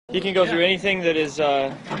He can go through anything that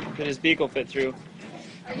his beak will fit through.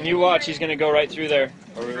 And you watch, he's gonna go right through there.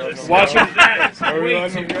 Watch him.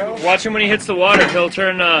 Watch him when he hits the water. He'll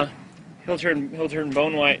turn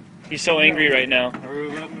bone white. He's so angry right now. Are we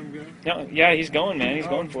letting him go? No, yeah, he's going, man. He's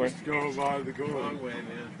going for it. Just go by the goal. Wrong way,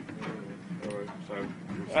 man.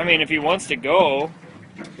 I mean, if he wants to go,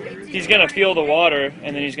 he's gonna feel the water,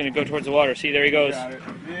 and then he's gonna go towards the water. See, there he goes.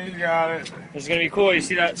 He's got it. This is gonna be cool. You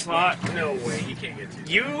see that slot? No way, he can't get to it.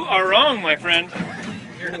 You are wrong, my friend.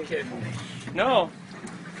 You're kidding me. No.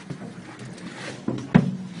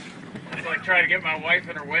 It's like trying to get my wife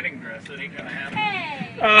in her wedding dress. It ain't gonna happen.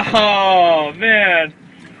 Hey! Oh man!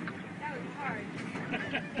 That was hard.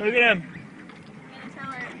 Look at him. I'm gonna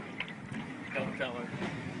tell her. Don't tell her.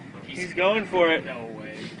 He's going for it. No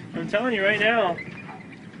way. I'm telling you right now.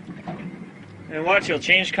 And watch, he'll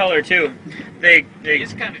change color too. They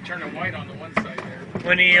He's kind of turning white on the one side there.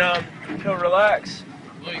 when he'll relax.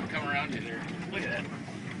 Look, come around to there. Look at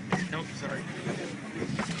that. Nope, sorry.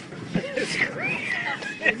 It's creepy.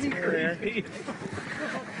 It's creepy.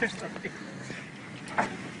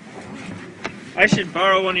 I should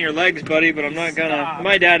borrow one of your legs, buddy, but I'm not gonna. Stop.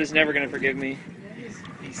 My dad is never gonna forgive me.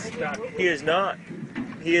 He's stuck. He is not.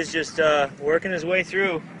 He is just working his way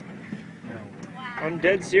through. I'm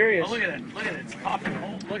dead serious. Oh, look at it. Look at it. It's popping.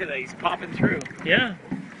 Oh, look at that. He's popping through. Yeah.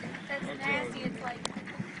 That's nasty. It's like.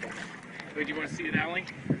 Wait, do you want to see it, Allie?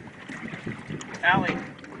 Allie.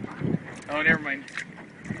 Oh, never mind.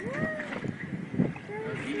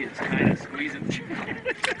 Oh, he is kind of squeezing.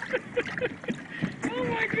 Oh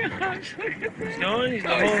my gosh. Look at that. He's going. He's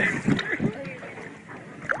Oh, going.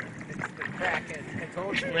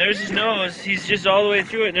 he's There's his nose. He's just all the way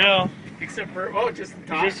through it now. Except for, oh, just the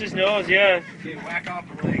top. Just his nose, yeah. Okay, whack off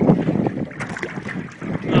the leg.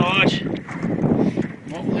 Now watch.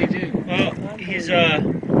 What will he do? Well, he's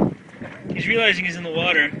realizing he's in the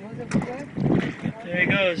water. There he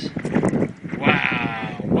goes.